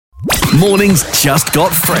Mornings just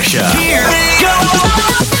got fresher. Here we go.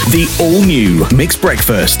 The all-new Mixed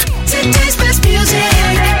Breakfast. Today's best music.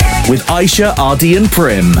 With Aishah, RD and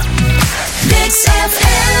Prem. Mix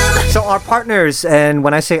FM. So our partners, and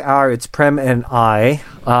when I say our, it's Prem and I,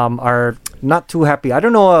 are not too happy. I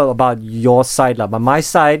don't know about your side, but my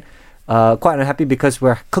side, quite unhappy because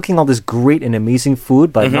we're cooking all this great and amazing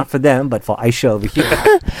food, but not for them, but for Aishah over here.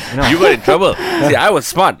 You got in trouble. See, I was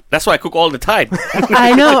smart. That's why I cook all the time.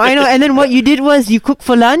 I know. And then what you did was you cook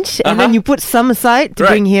for lunch and then you put some aside to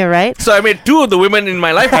bring here, right? So I made two of the women in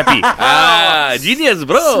my life happy. Genius,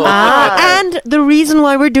 bro. And the reason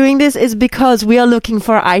why we're doing this is because we are looking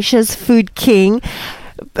for Aishah's Food King.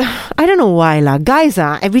 I don't know why lah. Guys,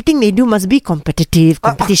 everything they do must be competitive.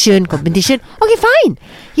 Competition. Okay, fine.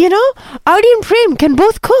 You know, Ardi and Prem can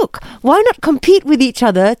both cook. Why not compete with each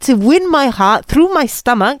other to win my heart through my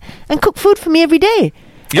stomach and cook food for me every day?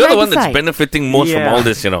 You're the one that's benefiting most from all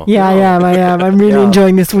this, you know. Yeah, I am. I'm really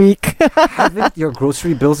enjoying this week. Haven't your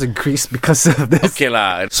grocery bills increased because of this? Okay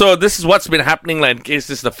lah. So this is what's been happening, like, in case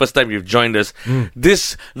this is the first time you've joined us.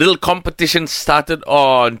 This little competition started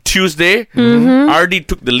on Tuesday. RD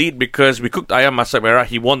took the lead because we cooked ayam masak merah.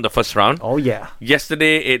 He won the first round. Oh yeah.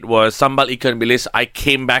 Yesterday it was sambal ikan bilis. I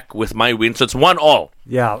came back with my win, so it's 1-1.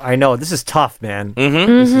 Yeah, I know. This is tough, man.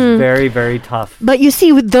 This is very, very tough. But you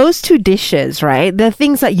see, with those two dishes, right, the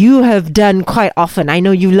things that you have done quite often. I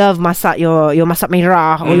know you love masak your masak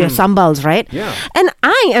merah or your sambals, right? Yeah. And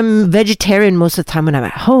I am vegetarian most of the time when I'm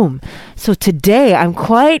at home. So today, I'm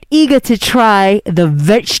quite eager to try the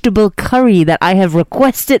vegetable curry that I have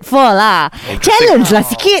requested for lah. Challenge lah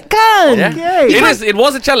sikit kan? Yeah. It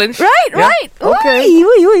was a challenge. Right. Okay.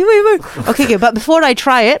 Okay, but before I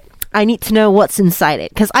try it, I need to know what's inside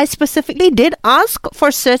it. Because I specifically did ask for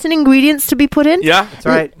certain ingredients to be put in. Yeah, that's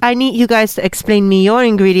right. I need you guys to explain me your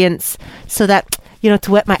ingredients so that,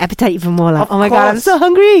 to whet my appetite even more. Like, oh my God, I'm so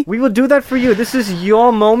hungry. We will do that for you. This is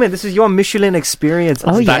your moment. This is your Michelin experience.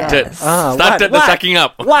 Started the sucking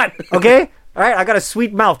up. What? Okay. All right, I got a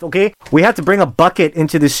sweet mouth, okay? We had to bring a bucket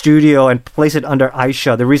into the studio and place it under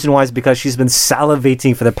Aishah. The reason why is because she's been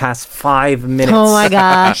salivating for the past 5 minutes. Oh my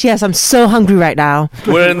gosh, yes, I'm so hungry right now.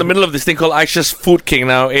 We're in the middle of this thing called Aishah's Food King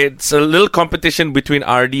now. It's a little competition between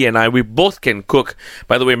RD and I. We both can cook.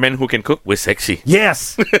 By the way, men who can cook, we're sexy.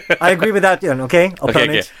 Yes, I agree with that, okay?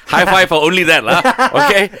 Okay. High five for only that, lah.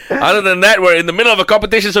 Okay? Other than that, we're in the middle of a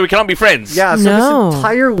competition, so we cannot be friends. Yeah, so this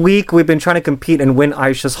entire week, we've been trying to compete and win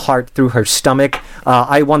Aishah's heart through her stomach.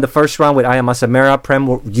 I won the first round with ayam masak merah. Prem,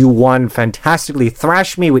 you won fantastically.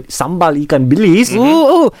 Thrashed me with sambal ikan bilis.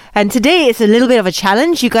 Ooh. And today it's a little bit of a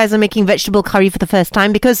challenge. You guys are making vegetable curry for the first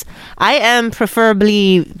time because I am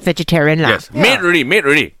preferably vegetarian. Yes. Made ready. Made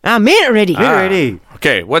already. Made ready.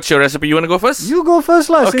 Okay, what's your recipe? You want to go first? You go first,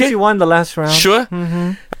 since you won the last round. Sure.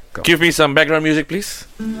 Give me some background music, please.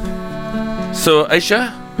 So,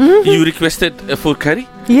 Aishah, you requested a food curry?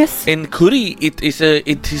 Yes. In curry, it is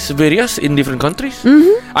various in different countries.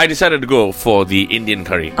 I decided to go for the Indian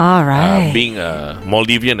curry. All right. Being a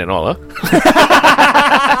Maldivian and all,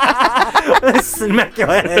 Smack your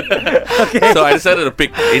head. Okay. So I decided to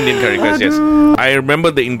pick Indian curry because, yes, I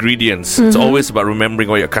remember the ingredients. It's always about remembering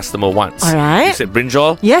what your customer wants. All right. You said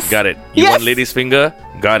brinjal? Yes. Got it. You want lady's finger?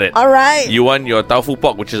 Got it. All right. You want your tofu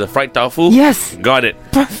pork, which is a fried tofu? Yes. Got it.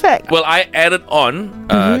 Perfect. Well, I added on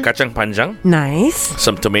kacang panjang, Nice.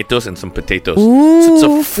 some tomatoes and some potatoes. Ooh. So it's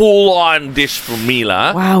a full-on dish for me,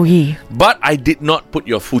 lah. Wowie. But I did not put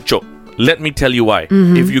your fuchok. Let me tell you why.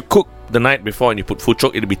 If you cook the night before and you put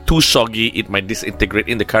fuchok, it'll be too soggy. It might disintegrate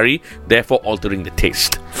in the curry, therefore altering the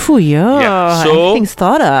taste. Yeah. So everything's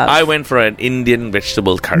thought of. I went for an Indian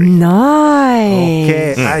vegetable curry. Nice.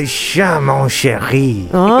 Okay, Aishah, mon chéri.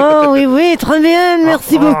 Oh, oui, très bien.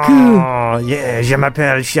 Merci beaucoup. Oh, yeah, je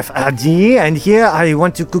m'appelle Chef RD, and here I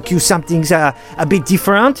want to cook you something a bit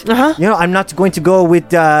different. I'm not going to go with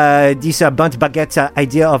this burnt baguette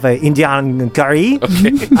idea of an Indian curry.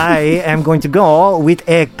 Okay. I am going to go with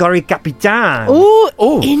a curry capitan.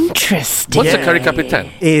 Oh, interesting. What's a curry capitan?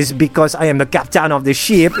 Is because I am the captain of the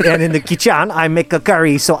ship, and in the kitchen I make a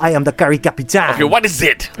curry, so I am the curry capitan. Okay, what is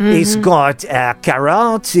it? It's got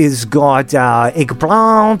carrots, it's got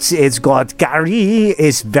eggplant, it's got curry.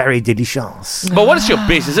 It's very delicious. But what is your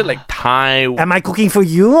base? Is it like Thai? Am I cooking for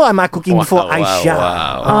you? Am I cooking for Aishah?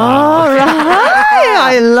 Wow. All right.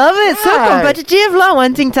 I love it. So competitive lah,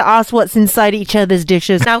 wanting to ask what's inside each other's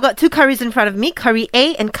dishes. Now I've got two curries in front of me, curry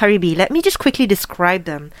A and curry B. Let me just quickly describe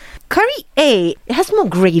them. Curry A, it has more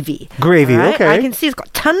gravy. Gravy, right? okay. I can see it's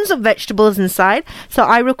got tons of vegetables inside. So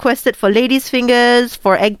I requested for lady's fingers,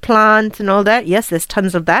 for eggplant and all that. Yes, there's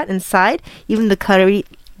tons of that inside. Even the curry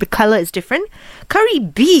the color is different. Curry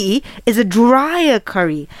B is a drier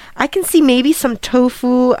curry. I can see maybe some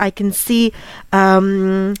tofu. I can see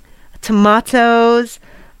tomatoes.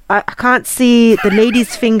 I can't see the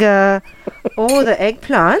lady's finger or the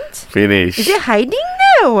eggplant. Finish. Is it hiding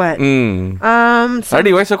there or what? Some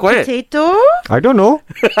RD, why so quiet? potato. I don't know.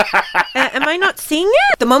 Am I not seeing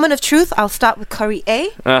it? The moment of truth, I'll start with curry A.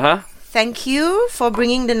 Thank you for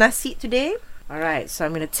bringing the nasi today. Alright, so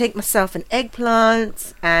I'm going to take myself an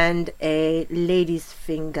eggplant and a lady's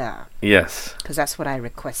finger. Yes. Because that's what I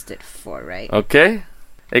requested for, right? Okay.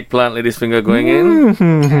 Eggplant, lady's finger going in.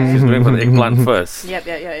 She's going for the eggplant first. Yep.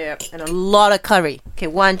 And a lot of curry. Okay,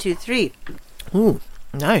 1, 2, 3. Ooh,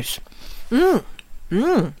 nice.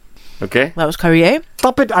 Okay. That was curry A.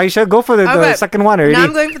 Stop it, Aishah. Go for the Okay. second one already. Now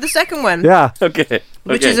I'm going for the second one. Yeah. Okay.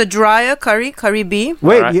 Which is a drier curry B.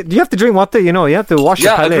 Wait, Alright. you have to drink water, you have to wash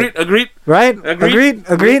your Yeah, palate. agreed. Right? Agreed.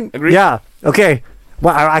 Agreed. Yeah. Okay.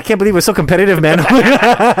 Wow, I can't believe we're so competitive, man.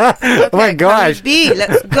 Oh my gosh. Curry B,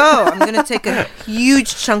 let's go. I'm going to take a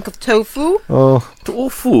huge chunk of tofu. Oh.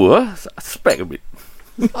 Tofu, suspect a bit.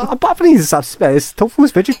 Apart from these suspects, tofu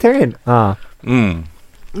is vegetarian. Whoa.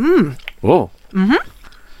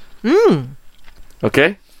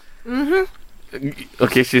 Okay.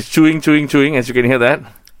 Okay, she's chewing, as you can hear that.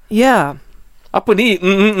 Yeah. Apa ni?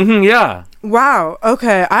 Yeah. Wow.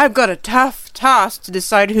 Okay, I've got a tough task to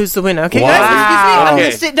decide who's the winner. Okay, Wow. guys, excuse me. I'm Okay.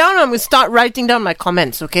 going to sit down and I'm going to start writing down my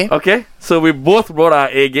comments, okay? Okay, so we both brought our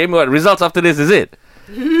A game. What results after this is it?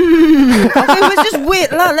 Okay, let's just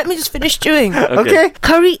wait. Let me just finish chewing. Okay.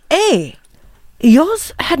 Curry A.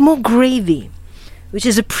 Yours had more gravy, which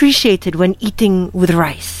is appreciated when eating with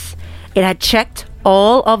rice. It had checked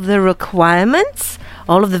all of the requirements.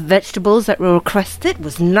 All of the vegetables that were requested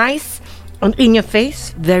was nice and in your face,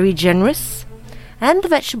 very generous. And the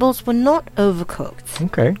vegetables were not overcooked.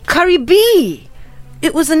 Okay. Curry B.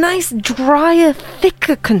 It was a nice, drier,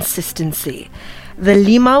 thicker consistency. The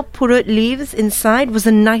limau purut leaves inside was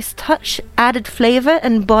a nice touch, added flavor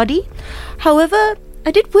and body. However, I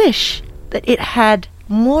did wish that it had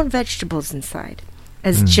more vegetables inside.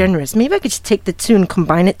 As generous. Maybe I could just take the two and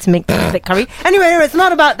combine it to make the perfect curry. Anyway, it's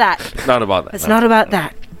not about that. Not about that. It's not about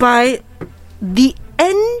that. By the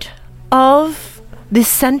end of this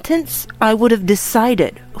sentence, I would have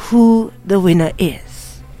decided who the winner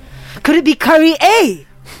is. Could it be curry A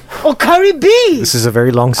or curry B? This is a very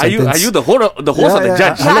long Are sentence. you the host or the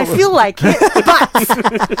judge? Yeah, I feel like it.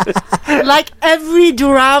 But like every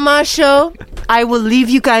drama show, I will leave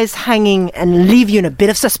you guys hanging and leave you in a bit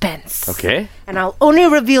of suspense. Okay. And I'll only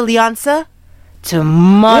reveal the answer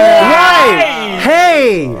tomorrow. Right.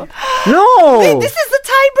 Hey. No. Wait, this is the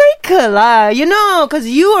tiebreaker, lah. Because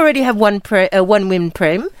you already have one win,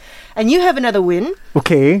 Prem, and you have another win.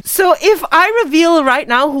 Okay. So if I reveal right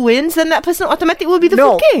now who wins, then that person automatically will be the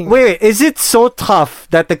No, food king. wait. Is it so tough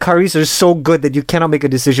that the curries are so good that you cannot make a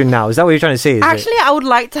decision now? Is that what you're trying to say? Actually, I would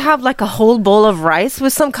like to have like a whole bowl of rice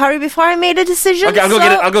with some curry before I made a decision. Okay,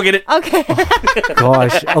 I'll go get it. Okay.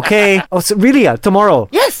 Gosh. Okay. Oh, so really? Tomorrow?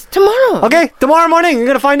 Yes, tomorrow. Okay. Tomorrow morning, you're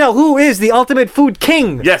gonna find out who is the ultimate food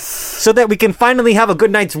king. Yes. So that we can finally have a good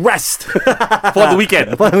night's rest For the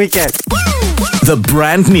weekend. for the weekend. The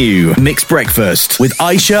brand new Mixed Breakfast with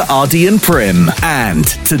Aishah, RD and Prim. And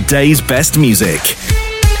today's best music.